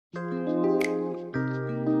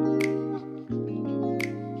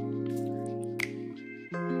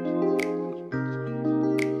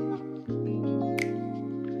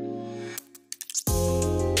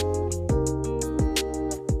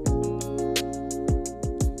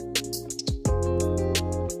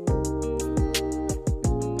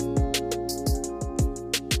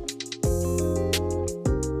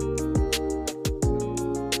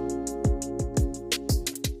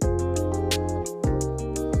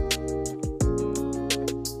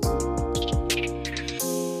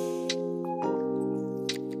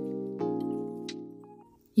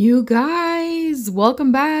You guys,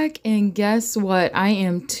 welcome back, and guess what? I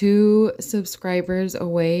am 2 subscribers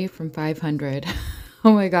away from 500.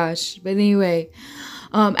 Oh my gosh. But anyway,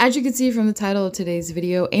 as you can see from the title of today's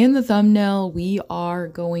video and the thumbnail, we are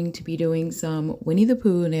going to be doing some Winnie the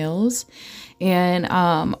Pooh nails. And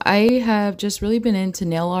I have just really been into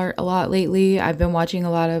nail art a lot lately. I've been watching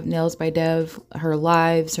a lot of Nails by Dev, her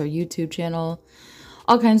lives, her YouTube channel,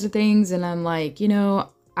 all kinds of things, and I'm like, you know,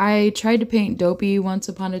 I tried to paint Dopey once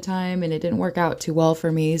upon a time and it didn't work out too well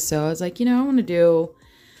for me. So I was like, you know,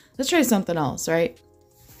 let's try something else, right?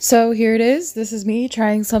 So here it is. This is me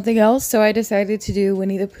trying something else. So I decided to do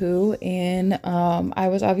Winnie the Pooh, and I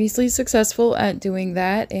was obviously successful at doing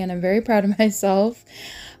that, and I'm very proud of myself.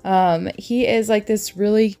 He is like this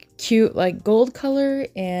really cute like gold color,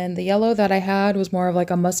 and the yellow that I had was more of like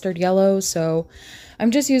a mustard yellow. So I'm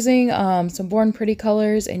just using some Born Pretty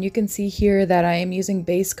colors, and you can see here that I am using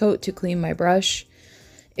base coat to clean my brush.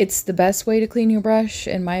 It's the best way to clean your brush,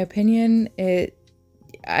 in my opinion. It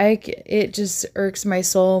just irks my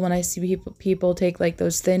soul when I see people take like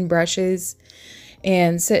those thin brushes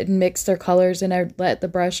and sit and mix their colors, and I let the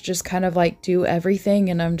brush just kind of like do everything,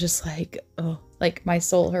 and I'm just like, oh, like my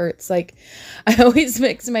soul hurts. Like I always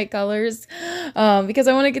mix my colors because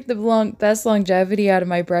I want to get the best longevity out of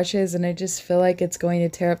my brushes, and I just feel like it's going to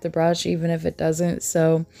tear up the brush even if it doesn't.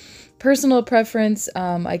 So personal preference,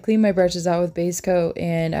 I clean my brushes out with base coat,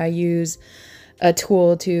 and I use a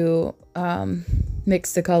tool to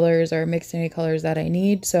mix the colors or mix any colors that I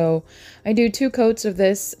need. So I do 2 coats of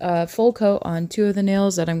this full coat on 2 of the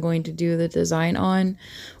nails that I'm going to do the design on,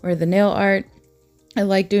 or the nail art. I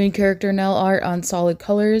like doing character nail art on solid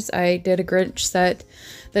colors. I did a Grinch set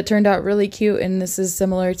that turned out really cute, and this is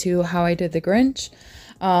similar to how I did the Grinch.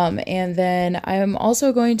 And then I'm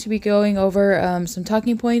also going to be going over some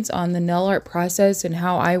talking points on the nail art process and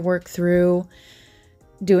how I work through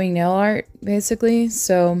doing nail art, basically.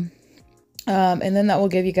 So and then that will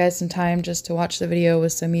give you guys some time just to watch the video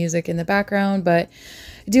with some music in the background. But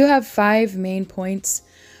I do have 5 main points.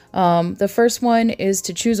 The first one is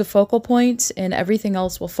to choose a focal point, and everything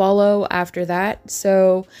else will follow after that.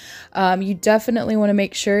 So you definitely want to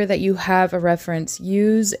make sure that you have a reference.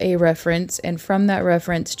 Use a reference, and from that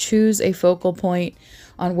reference, choose a focal point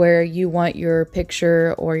on where you want your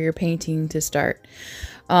picture or your painting to start.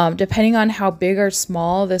 Depending on how big or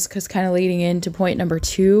small, this is kind of leading into point number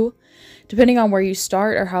 2. Depending on where you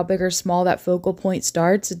start or how big or small that focal point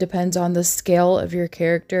starts, it depends on the scale of your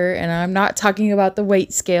character. And I'm not talking about the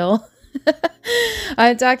weight scale.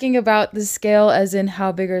 I'm talking about the scale as in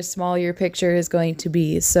how big or small your picture is going to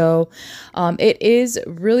be. So it is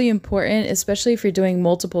really important, especially if you're doing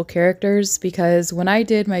multiple characters, because when I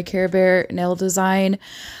did my Care Bear nail design,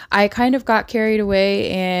 I kind of got carried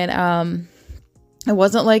away, and I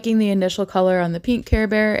wasn't liking the initial color on the pink Care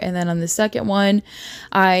Bear, and then on the second one,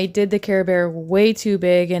 I did the Care Bear way too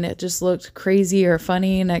big, and it just looked crazy or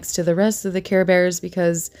funny next to the rest of the Care Bears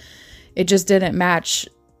because it just didn't match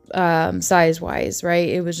size-wise, right?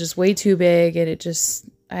 It was just way too big, and it just,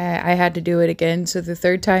 I had to do it again. So the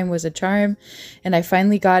third time was a charm, and I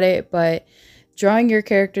finally got it. But drawing your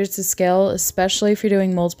characters to scale, especially if you're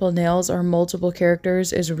doing multiple nails or multiple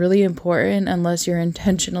characters, is really important unless you're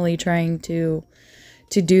intentionally trying to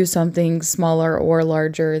do something smaller or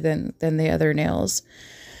larger than the other nails.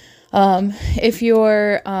 If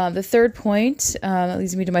you're, the third point, that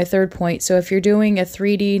leads me to my third point. So if you're doing a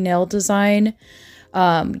 3D nail design,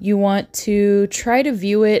 you want to try to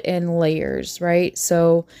view it in layers, right?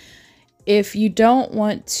 So if you don't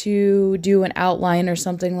want to do an outline or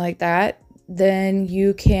something like that, then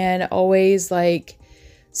you can always like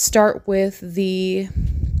start with the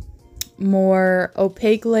more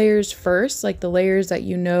opaque layers first, like the layers that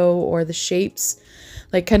you know, or the shapes.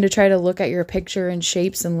 Like kind of try to look at your picture in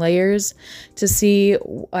shapes and layers to see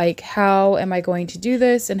like, how am I going to do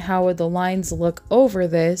this, and how would the lines look over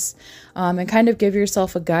this, and kind of give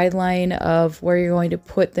yourself a guideline of where you're going to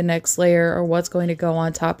put the next layer or what's going to go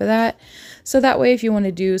on top of that. So that way, if you want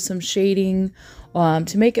to do some shading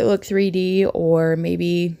to make it look 3D, or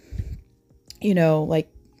maybe, you know, like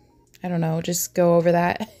I don't know, just go over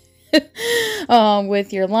that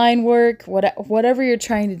with your line work, whatever you're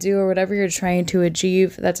trying to do or whatever you're trying to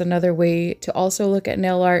achieve. That's another way to also look at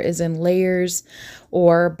nail art, is in layers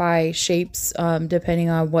or by shapes, depending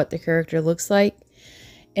on what the character looks like.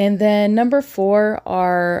 And then number 4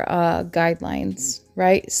 are guidelines,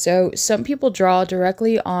 right? So some people draw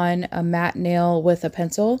directly on a matte nail with a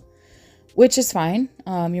pencil, which is fine.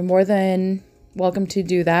 You're more than welcome to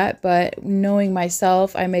do that. But knowing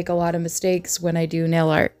myself, I make a lot of mistakes when I do nail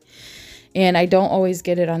art, and I don't always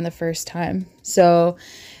get it on the first time. So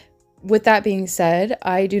with that being said,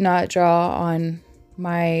 I do not draw on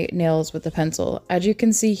my nails with a pencil. As you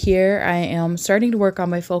can see here, I am starting to work on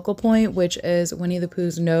my focal point, which is Winnie the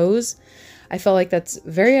Pooh's nose. I felt like that's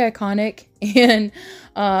very iconic, and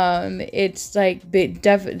it's like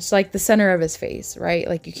it's like the center of his face, right?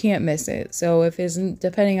 Like you can't miss it. So if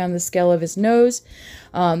depending on the scale of his nose,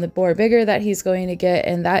 the more bigger that he's going to get,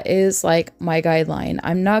 and that is like my guideline.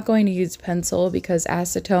 I'm not going to use pencil because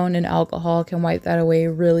acetone and alcohol can wipe that away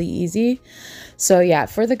really easy. So yeah,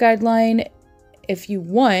 for the guideline, if you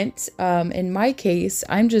want, in my case,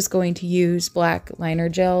 I'm just going to use black liner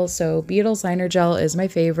gel. So Beetle's liner gel is my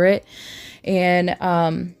favorite. And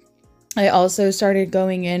I also started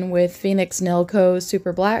going in with Phoenix Nail Co.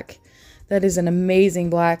 Super Black. That is an amazing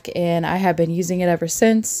black, and I have been using it ever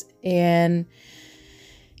since. And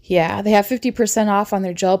yeah, they have 50% off on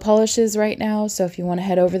their gel polishes right now. So if you want to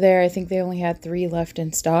head over there, I think they only had 3 left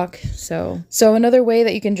in stock. So another way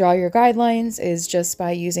that you can draw your guidelines is just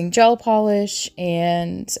by using gel polish,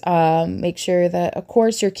 and make sure that, of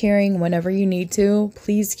course, you're curing whenever you need to.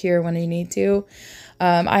 Please cure when you need to.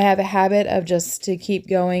 I have a habit of just to keep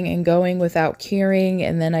going and going without curing,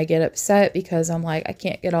 and then I get upset because I'm like, I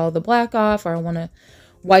can't get all the black off, or I want to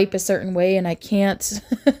wipe a certain way and I can't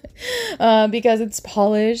because it's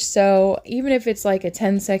polished. So even if it's like a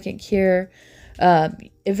 10-second cure,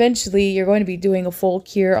 eventually you're going to be doing a full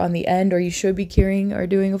cure on the end, or you should be curing or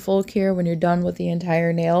doing a full cure when you're done with the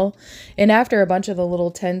entire nail. And after a bunch of the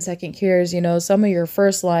little 10-second cures, you know, some of your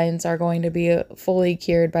first lines are going to be fully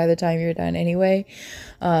cured by the time you're done anyway.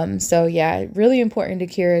 So yeah, really important to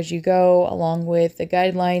cure as you go. Along with the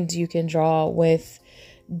guidelines, you can draw with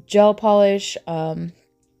gel polish.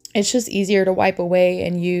 It's just easier to wipe away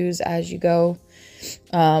and use as you go,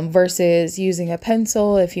 versus using a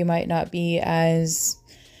pencil if you might not be as,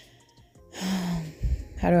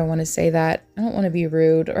 how do I want to say that? I don't want to be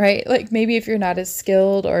rude, right? Like maybe if you're not as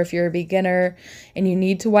skilled, or if you're a beginner and you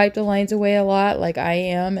need to wipe the lines away a lot, like I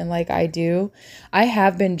am and like I do. I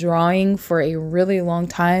have been drawing for a really long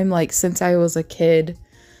time, like since I was a kid.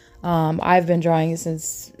 I've been drawing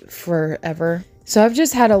since forever. So I've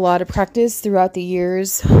just had a lot of practice throughout the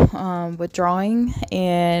years with drawing,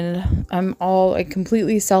 and I'm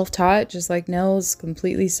completely self-taught, just like Nels,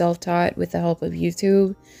 completely self-taught with the help of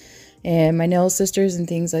YouTube and my nail sisters and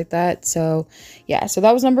things like that. So yeah, so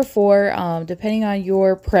that was number 4. Depending on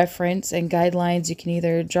your preference and guidelines, you can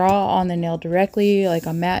either draw on the nail directly, like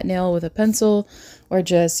a matte nail with a pencil, or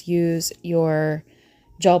just use your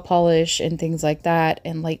gel polish and things like that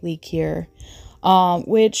and lightly cure.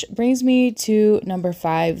 Which brings me to number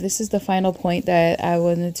 5. This is the final point that I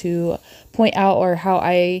wanted to point out, or how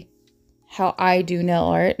I do nail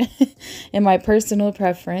art and my personal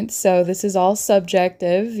preference. So this is all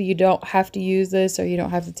subjective. You don't have to use this, or you don't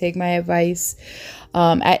have to take my advice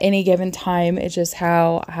at any given time. It's just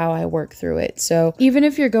how I work through it. So even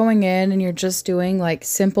if you're going in and you're just doing like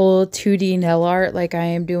simple 2D nail art like I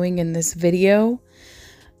am doing in this video,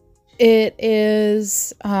 it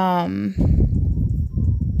is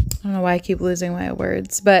I don't know why I keep losing my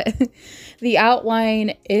words, but the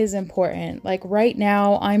outline is important. Like right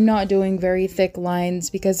now, I'm not doing very thick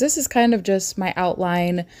lines because this is kind of just my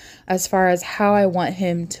outline as far as how I want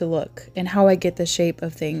him to look and how I get the shape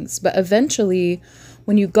of things. But eventually,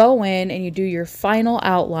 when you go in and you do your final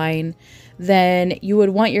outline, then you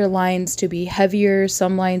would want your lines to be heavier.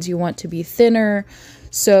 Some lines you want to be thinner.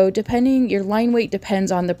 So your line weight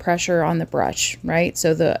depends on the pressure on the brush, right?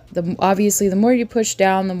 So obviously the more you push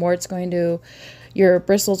down, the more your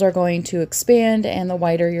bristles are going to expand, and the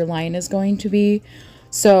wider your line is going to be.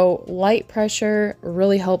 So light pressure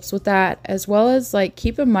really helps with that, as well as like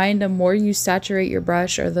keep in mind the more you saturate your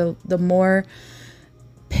brush, or the more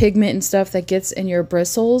pigment and stuff that gets in your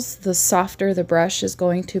bristles, the softer the brush is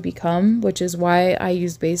going to become, which is why I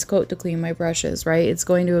use base coat to clean my brushes, right? It's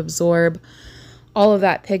going to absorb all of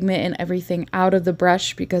that pigment and everything out of the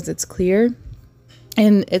brush because it's clear.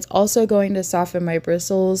 And it's also going to soften my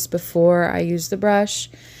bristles before I use the brush,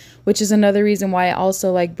 which is another reason why I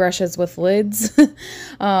also like brushes with lids,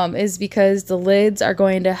 is because the lids are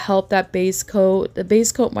going to help that base coat. The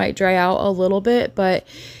base coat might dry out a little bit, but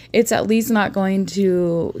it's at least not going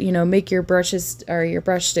to, you know, make your brushes or your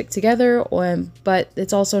brush stick together, but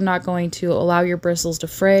it's also not going to allow your bristles to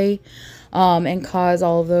fray and cause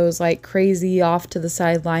all of those like crazy off to the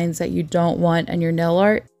side lines that you don't want on your nail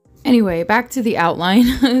art. Anyway, back to the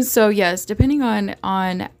outline. So yes, depending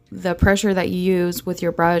on the pressure that you use with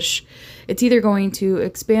your brush, it's either going to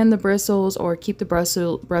expand the bristles or keep the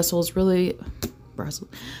bristles really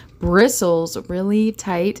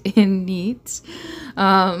tight and neat,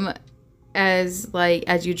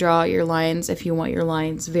 as you draw your lines, if you want your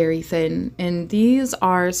lines very thin. And these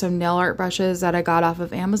are some nail art brushes that I got off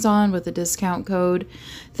of Amazon with a discount code,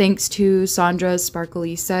 thanks to Sandra's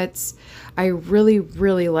Sparkly Sets. I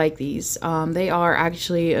really like these. They are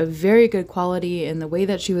actually a very good quality, and the way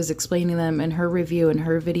that she was explaining them in her review and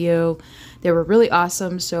her video, they were really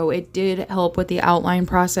awesome. So it did help with the outline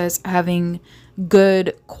process, having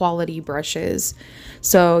good quality brushes.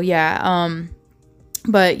 So yeah,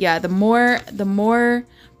 but yeah, the more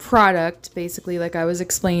product, basically, like I was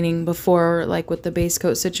explaining before, like with the base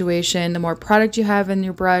coat situation, the more product you have in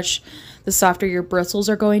your brush, the softer your bristles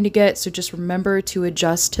are going to get. So just remember to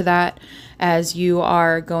adjust to that as you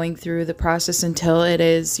are going through the process until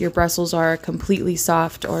your bristles are completely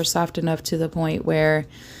soft, or soft enough to the point where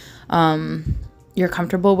you're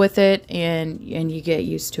comfortable with it and you get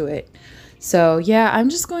used to it. So yeah, I'm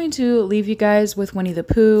just going to leave you guys with Winnie the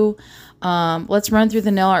Pooh. Let's run through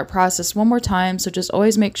the nail art process one more time. So just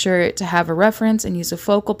always make sure to have a reference and use a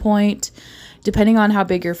focal point. Depending on how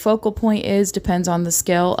big your focal point is, depends on the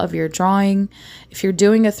scale of your drawing. If you're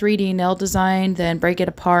doing a 3D nail design, then break it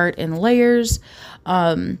apart in layers.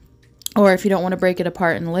 Or if you don't want to break it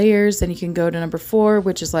apart in layers, then you can go to number 4,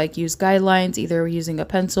 which is like use guidelines, either using a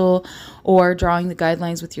pencil or drawing the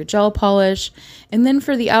guidelines with your gel polish. And then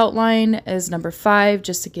for the outline is number 5,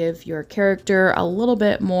 just to give your character a little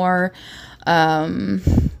bit more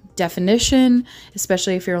definition,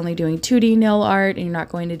 especially if you're only doing 2D nail art and you're not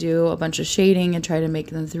going to do a bunch of shading and try to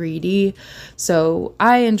make them 3D. So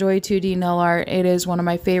I enjoy 2D nail art. It is one of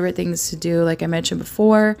my favorite things to do, like I mentioned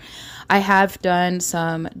before. I have done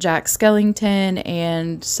some Jack Skellington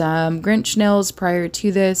and some Grinch nails prior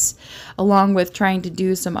to this, along with trying to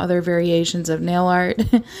do some other variations of nail art.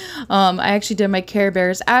 I actually did my Care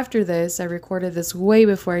Bears after this. I recorded this way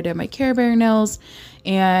before I did my Care Bear nails,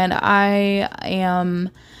 and I am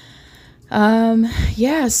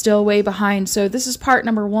yeah, still way behind. So this is part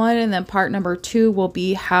number 1, and then part number 2 will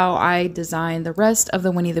be how I design the rest of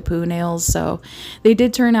the Winnie the Pooh nails. So they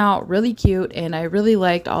did turn out really cute, and I really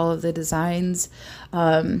liked all of the designs.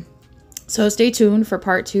 So stay tuned for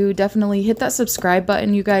part 2. Definitely hit that subscribe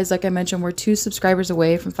button, you guys. Like I mentioned, we're 2 subscribers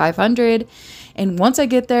away from 500. And once I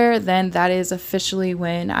get there, then that is officially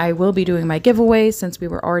when I will be doing my giveaway, since we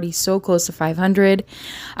were already so close to 500.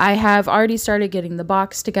 I have already started getting the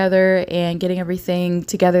box together and getting everything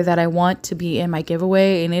together that I want to be in my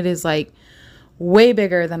giveaway. And it is like way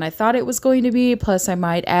bigger than I thought it was going to be. Plus,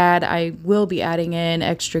 I will be adding in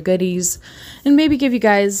extra goodies and maybe give you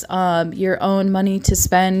guys your own money to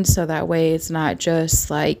spend, so that way it's not just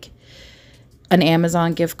like an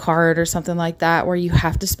Amazon gift card or something like that where you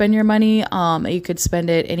have to spend your money. You could spend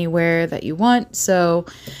it anywhere that you want. So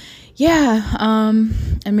yeah,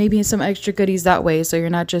 and maybe some extra goodies that way, so you're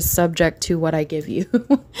not just subject to what I give you.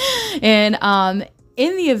 And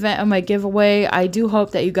in the event of my giveaway, I do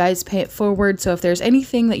hope that you guys pay it forward. So if there's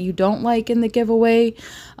anything that you don't like in the giveaway,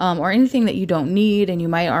 or anything that you don't need and you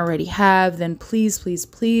might already have, then please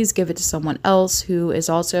give it to someone else who is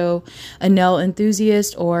also a nail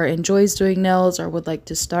enthusiast or enjoys doing nails or would like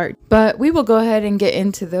to start. But we will go ahead and get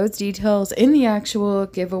into those details in the actual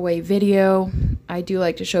giveaway video. I do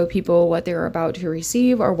like to show people what they're about to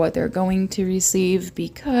receive or what they're going to receive,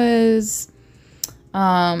 because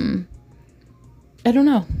I don't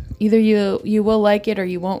know. Either you will like it or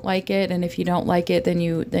you won't like it, and if you don't like it, then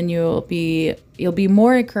you'll be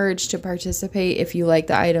more encouraged to participate if you like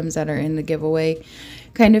the items that are in the giveaway,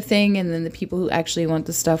 kind of thing. And then the people who actually want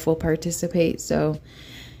the stuff will participate. So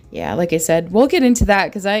yeah, like I said, we'll get into that,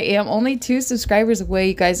 because I am only 2 subscribers away,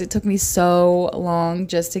 you guys. It took me so long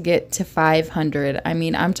just to get to 500. I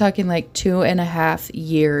mean, I'm talking like 2.5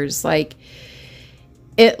 years. Like,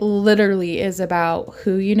 it literally is about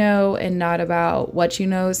who you know and not about what you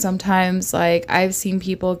know. Sometimes, like, I've seen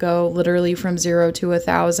people go literally from 0 to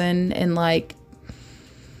 1,000 in like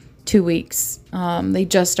 2 weeks. They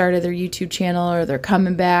just started their YouTube channel, or they're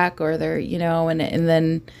coming back, or they're, you know, and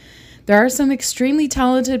then There are some extremely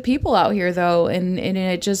talented people out here though, and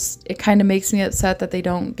it kind of makes me upset that they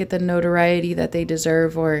don't get the notoriety that they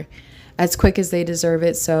deserve or as quick as they deserve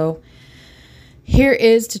it. So here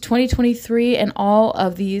is to 2023 and all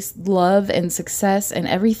of these love and success and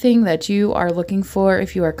everything that you are looking for.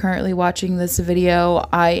 If you are currently watching this video,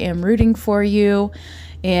 I am rooting for you,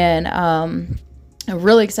 and I'm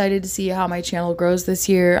really excited to see how my channel grows this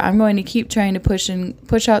year. I'm going to keep trying to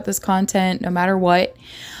push out this content no matter what.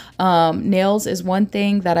 Nails is one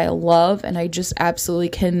thing that I love and I just absolutely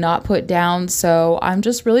cannot put down. So I'm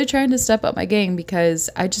just really trying to step up my game because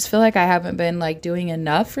I just feel like I haven't been like doing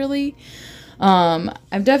enough really.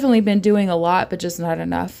 I've definitely been doing a lot, but just not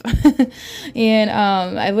enough. And,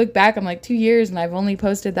 I look back, I'm like 2 years and I've only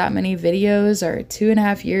posted that many videos, or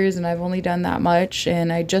 2.5 years and I've only done that much.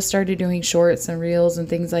 And I just started doing shorts and reels and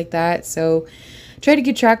things like that. So try to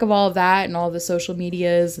keep track of all of that and all the social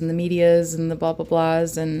medias and the medias and the blah, blah,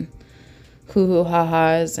 blahs and hoo-hoo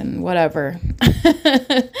ha-has and whatever.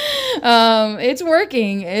 It's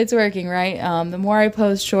working, right? The more I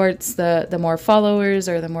post shorts, the more followers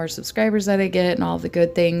or the more subscribers that I get and all the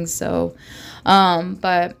good things. So,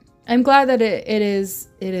 but I'm glad that it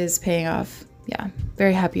is paying off. Yeah,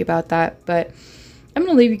 very happy about that. But I'm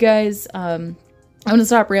gonna leave you guys. I'm gonna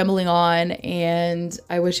stop rambling on, and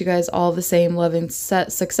I wish you guys all the same love and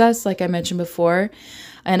success, like I mentioned before.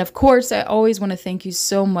 And of course, I always want to thank you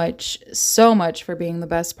so much for being the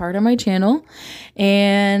best part of my channel.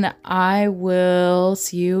 And I will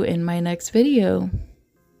see you in my next video.